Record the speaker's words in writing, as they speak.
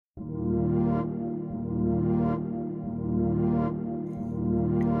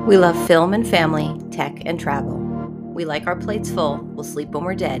We love film and family, tech and travel. We like our plates full, we'll sleep when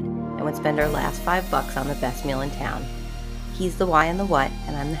we're dead, and would spend our last $5 on the best meal in town. He's the why and the what,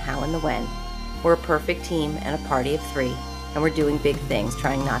 and I'm the how and the when. We're a perfect team and a party of three, and we're doing big things,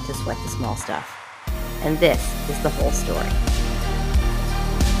 trying not to sweat the small stuff. And this is the whole story.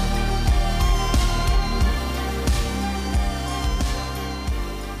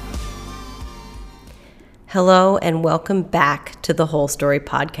 Hello and welcome back to the Whole Story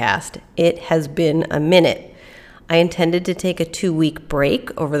podcast. It has been a minute. I intended to take a 2-week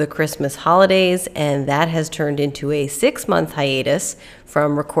break over the Christmas holidays, and that has turned into a 6-month hiatus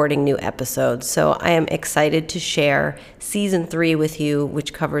from recording new episodes. So I am excited to share season 3 with you,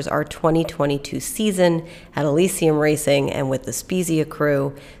 which covers our 2022 season at Elysium Racing and with the Spezia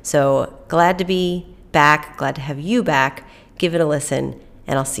crew. So glad to be back, glad to have you back. Give it a listen,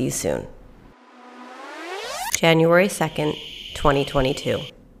 and I'll see you soon. January 2nd, 2022.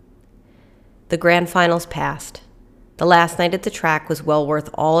 The grand finals passed. The last night at the track was well worth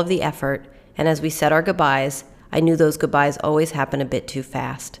all of the effort, and as we said our goodbyes, I knew those goodbyes always happen a bit too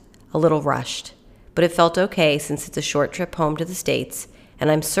fast, a little rushed. But it felt okay since it's a short trip home to the States, and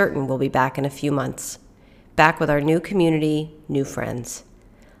I'm certain we'll be back in a few months. Back with our new community, new friends.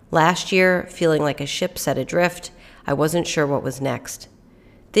 Last year, feeling like a ship set adrift, I wasn't sure what was next.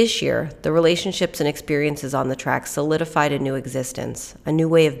 This year, the relationships and experiences on the track solidified a new existence, a new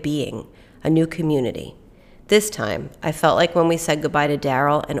way of being, a new community. This time, I felt like when we said goodbye to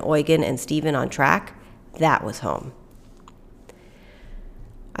Daryl and Eugen and Steven on track, that was home.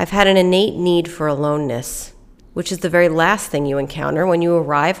 I've had an innate need for aloneness, which is the very last thing you encounter when you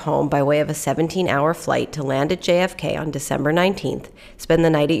arrive home by way of a 17-hour flight to land at JFK on December 19th, spend the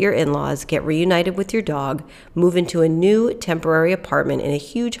night at your in-laws, get reunited with your dog, move into a new temporary apartment in a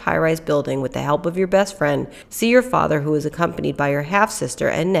huge high-rise building with the help of your best friend, see your father who is accompanied by your half-sister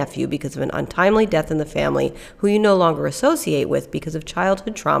and nephew because of an untimely death in the family who you no longer associate with because of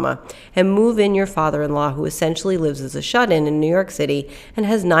childhood trauma, and move in your father-in-law who essentially lives as a shut-in in New York City and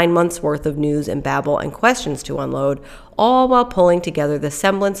has 9 months worth of news and babble and questions to unload, all while pulling together the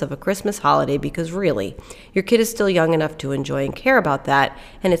semblance of a Christmas holiday because really, your kid is still young enough to enjoy and care about that,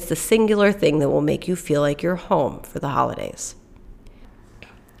 and it's the singular thing that will make you feel like you're home for the holidays.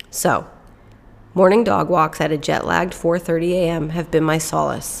 So, morning dog walks at a jet-lagged 4:30 a.m. have been my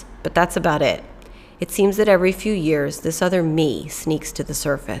solace, but that's about it. It seems that every few years, this other me sneaks to the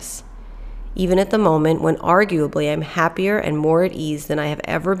surface. Even at the moment when arguably I'm happier and more at ease than I have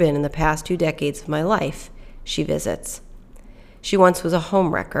ever been in the past 2 decades of my life, she visits. She once was a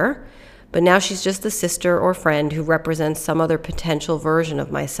homewrecker, but now she's just the sister or friend who represents some other potential version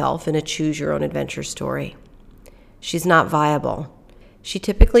of myself in a choose-your-own-adventure story. She's not viable. She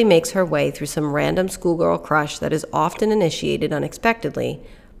typically makes her way through some random schoolgirl crush that is often initiated unexpectedly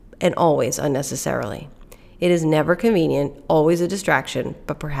and always unnecessarily. It is never convenient, always a distraction,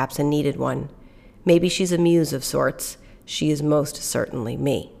 but perhaps a needed one. Maybe she's a muse of sorts. She is most certainly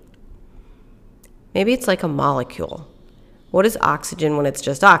me. Maybe it's like a molecule. What is oxygen when it's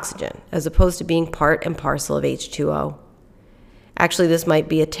just oxygen, as opposed to being part and parcel of H2O? Actually, this might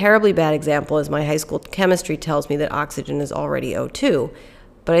be a terribly bad example, as my high school chemistry tells me that oxygen is already O2,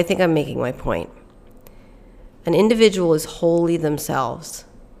 but I think I'm making my point. An individual is wholly themselves,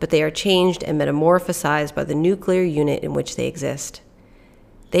 but they are changed and metamorphosized by the nuclear unit in which they exist.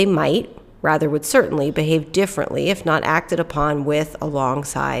 They might, rather would certainly, behave differently if not acted upon with,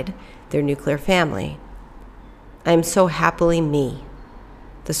 alongside, their nuclear family. I am so happily me.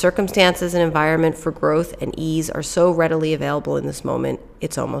 The circumstances and environment for growth and ease are so readily available in this moment,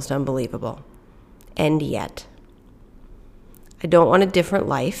 it's almost unbelievable. And yet, I don't want a different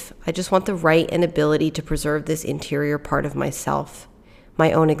life. I just want the right and ability to preserve this interior part of myself,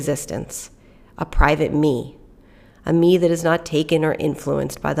 my own existence, a private me, a me that is not taken or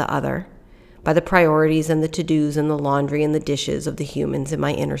influenced by the other, by the priorities and the to-dos and the laundry and the dishes of the humans in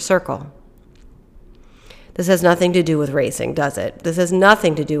my inner circle. This has nothing to do with racing, does it? This has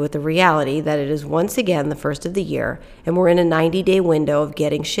nothing to do with the reality that it is once again the first of the year, and we're in a 90-day window of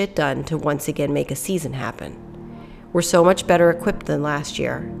getting shit done to once again make a season happen. We're so much better equipped than last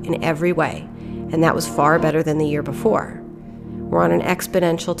year, in every way, and that was far better than the year before. We're on an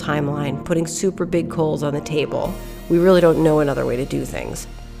exponential timeline, putting super big goals on the table. We really don't know another way to do things.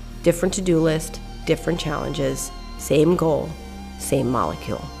 Different to-do list, different challenges, same goal, same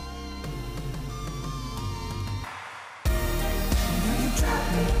molecule.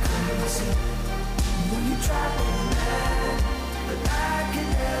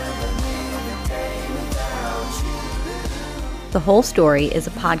 The Whole Story is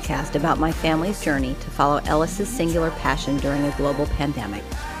a podcast about my family's journey to follow Ellis's singular passion during a global pandemic.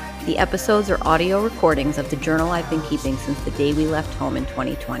 The episodes are audio recordings of the journal I've been keeping since the day we left home in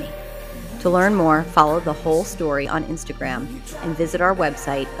 2020. To learn more, follow The Whole Story on Instagram and visit our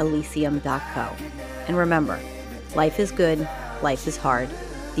website, elysium.co. And remember, life is good, life is hard.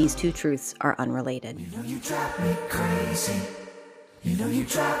 These two truths are unrelated. You know you drive me crazy, you know you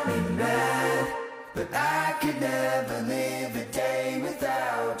drive me mad, but I could never live a day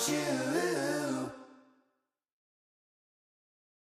without you.